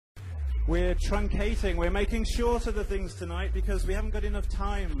We're truncating, we're making shorter the things tonight because we haven't got enough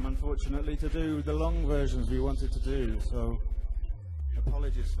time, unfortunately, to do the long versions we wanted to do. So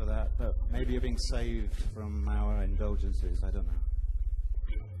apologies for that, but maybe you're being saved from our indulgences, I don't know.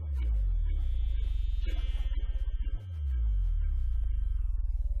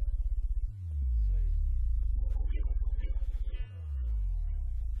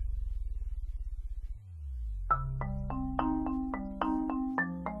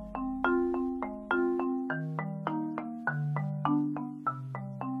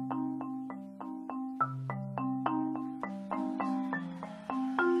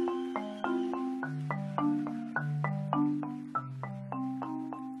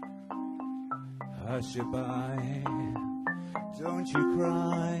 Hush-a-bye, don't you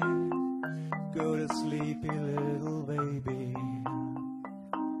cry, go to sleepy little baby,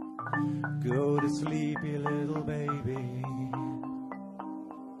 go to sleepy little baby.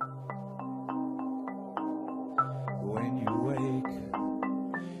 When you wake,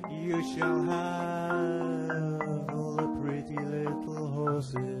 you shall have all the pretty little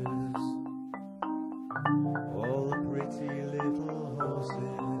horses, all the pretty little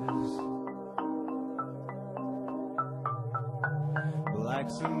horses.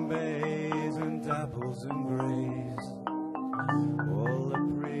 Blacks and bays and dapples and greys, all the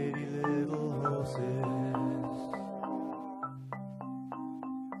pretty little horses.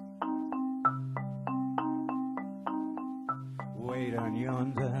 Way down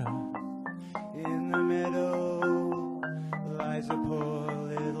yonder, in the meadow, lies a poor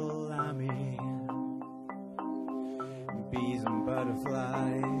little lammy. Bees and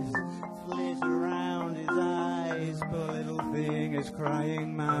butterflies flit around his eyes, poor little thing is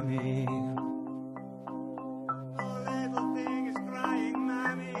crying, mommy. Poor little thing is crying,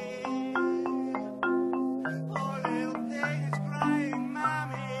 mommy. Poor little thing is crying,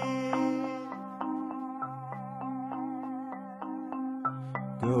 mommy.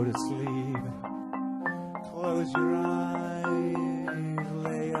 Go to sleep, close your eyes,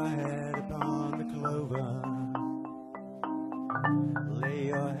 lay your head upon the clover. Lay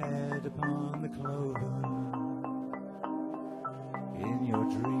your head upon the clover. In your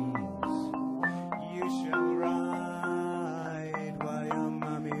dreams you shall ride while your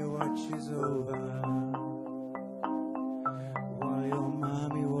mommy watches over. While your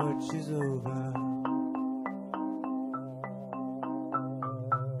mommy watches over.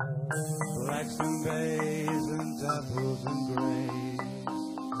 Blacks and bays and dapples and greys,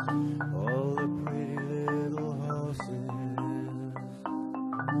 all the pretty little horses.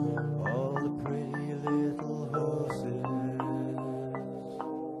 All the pretty little horses,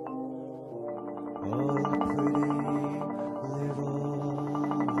 all the pretty little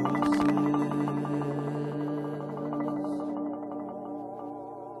horses.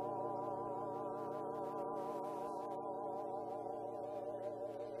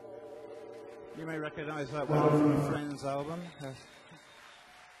 You may recognize that one from a Friends album.